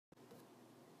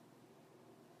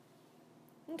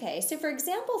Okay, so for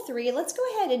example 3, let's go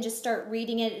ahead and just start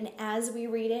reading it, and as we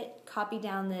read it, copy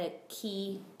down the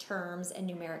key terms and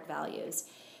numeric values.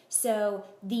 So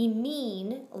the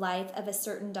mean life of a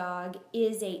certain dog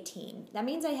is 18. That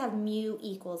means I have mu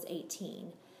equals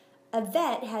 18. A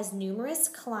vet has numerous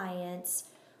clients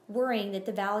worrying that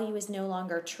the value is no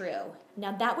longer true.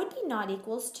 Now that would be not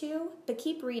equals to, but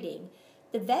keep reading.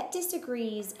 The vet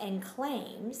disagrees and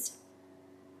claims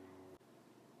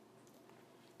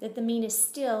that the mean is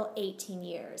still 18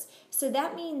 years. So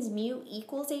that means mu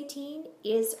equals 18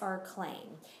 is our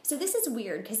claim. So this is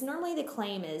weird because normally the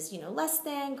claim is, less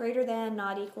than, greater than,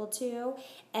 not equal to,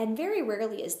 and very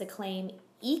rarely is the claim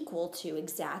equal to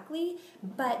exactly,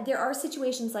 but there are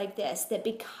situations like this that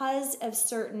because of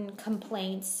certain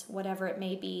complaints, whatever it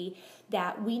may be,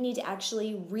 that we need to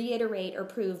actually reiterate or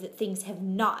prove that things have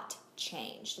not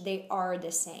changed. They are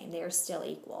the same. They are still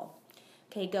equal.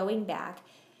 Okay, going back.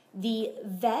 The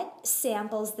vet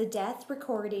samples the death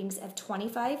recordings of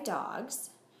 25 dogs,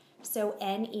 so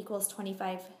N equals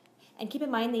 25, and keep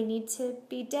in mind they need to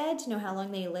be dead to know how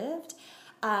long they lived,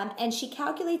 and she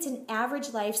calculates an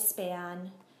average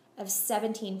lifespan of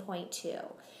 17.2.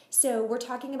 So we're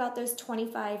talking about those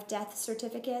 25 death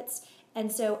certificates,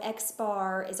 and so X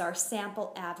bar is our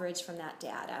sample average from that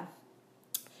data.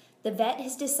 The vet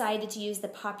has decided to use the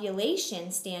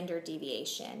population standard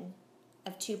deviation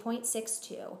of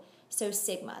 2.62, so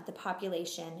sigma, the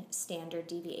population standard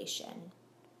deviation.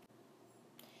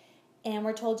 And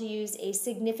we're told to use a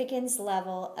significance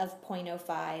level of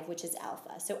 0.05, which is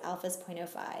alpha, so alpha is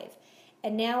 0.05.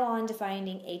 And now on to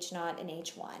finding H0 and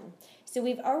H1. So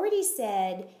we've already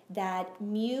said that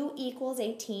mu equals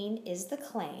 18 is the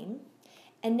claim,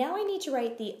 and now I need to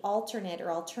write the alternate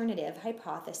or alternative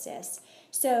hypothesis.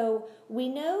 So we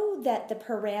know that the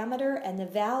parameter and the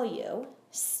value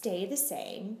stay the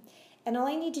same, and all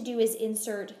I need to do is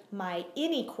insert my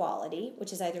inequality,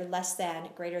 which is either less than,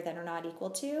 greater than, or not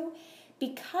equal to.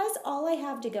 Because all I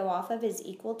have to go off of is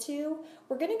equal to,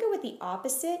 we're going to go with the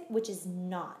opposite, which is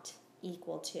not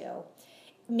equal to.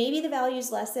 Maybe the value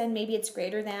is less than, maybe it's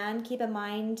greater than. Keep in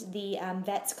mind the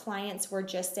vet's clients were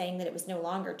just saying that it was no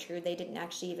longer true. They didn't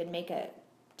actually even make a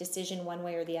decision one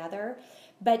way or the other.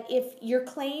 But if your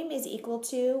claim is equal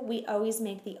to, we always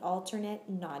make the alternate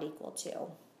not equal to.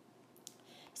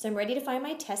 So I'm ready to find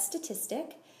my test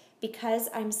statistic. Because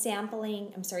I'm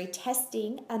testing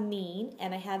a mean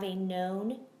and I have a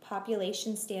known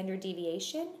population standard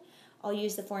deviation, I'll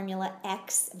use the formula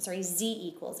Z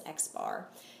equals X bar,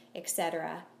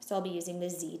 etc. So I'll be using the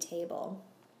Z table.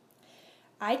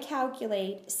 I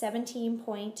calculate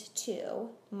 17.2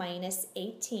 minus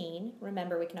 18.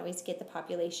 Remember, we can always get the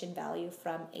population value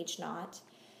from H0.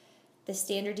 The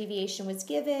standard deviation was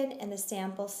given and the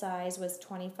sample size was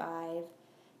 25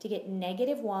 to get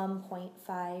negative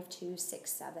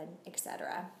 1.5267,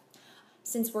 etc.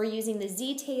 Since we're using the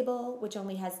Z table, which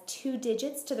only has 2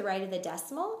 digits to the right of the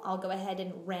decimal, I'll go ahead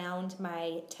and round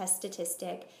my test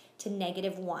statistic to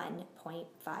negative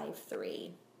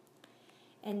 1.53.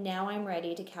 And now I'm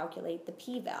ready to calculate the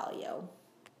p-value.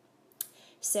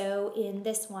 So in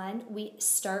this one, we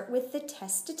start with the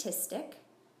test statistic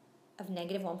of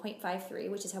negative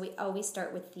 1.53, which is how we always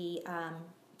start with the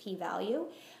p-value.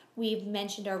 We've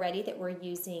mentioned already that we're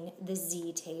using the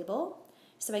Z table.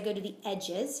 So I go to the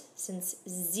edges since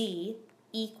Z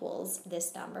equals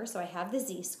this number. So I have the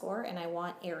Z score and I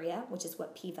want area, which is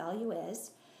what p-value is.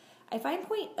 I find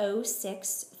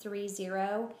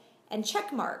 0.0630 and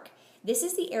check mark. This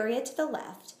is the area to the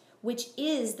left, which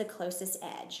is the closest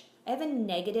edge. I have a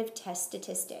negative test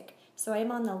statistic. So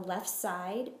I'm on the left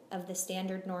side of the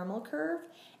standard normal curve,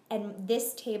 and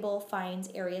this table finds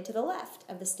area to the left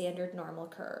of the standard normal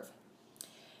curve.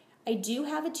 I do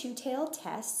have a two-tailed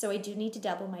test, so I do need to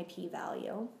double my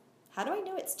p-value. How do I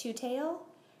know it's two-tailed?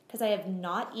 Because I have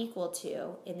not equal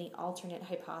to in the alternate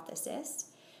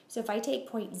hypothesis. So if I take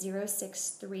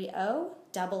 0.0630,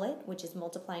 double it, which is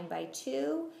multiplying by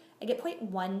 2, I get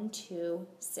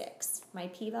 0.126. My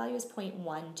p-value is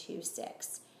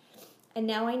 0.126. And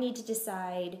now I need to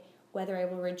decide whether I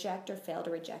will reject or fail to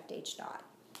reject H0.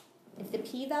 If the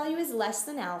p-value is less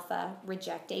than alpha,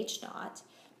 reject H0.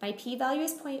 My p-value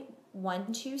is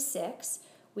 0.126.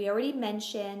 We already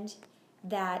mentioned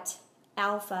that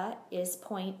alpha is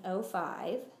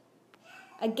 0.05.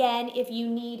 Again, if you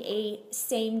need a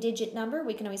same digit number,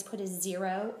 we can always put a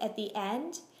 0 at the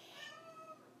end.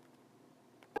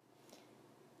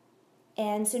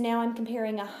 And so now I'm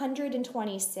comparing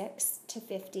 126 to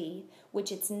 50,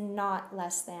 which it's not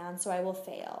less than, so I will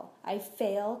fail. I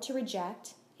fail to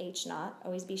reject H0.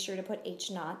 Always be sure to put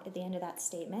H0 at the end of that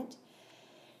statement.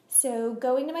 So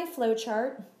going to my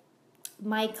flowchart,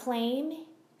 my claim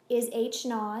is H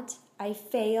naught. I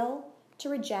fail to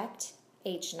reject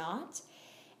H naught,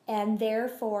 and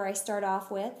therefore I start off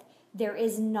with, there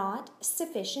is not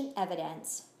sufficient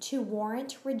evidence to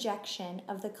warrant rejection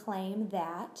of the claim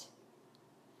that,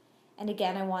 and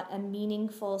again, I want a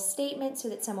meaningful statement so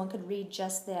that someone could read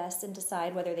just this and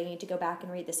decide whether they need to go back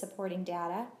and read the supporting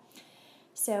data.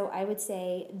 So I would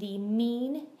say the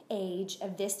mean age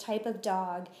of this type of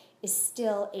dog is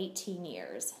still 18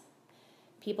 years.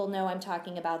 People know I'm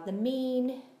talking about the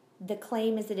mean. The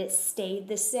claim is that it stayed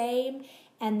the same,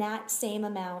 and that same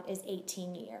amount is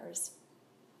 18 years.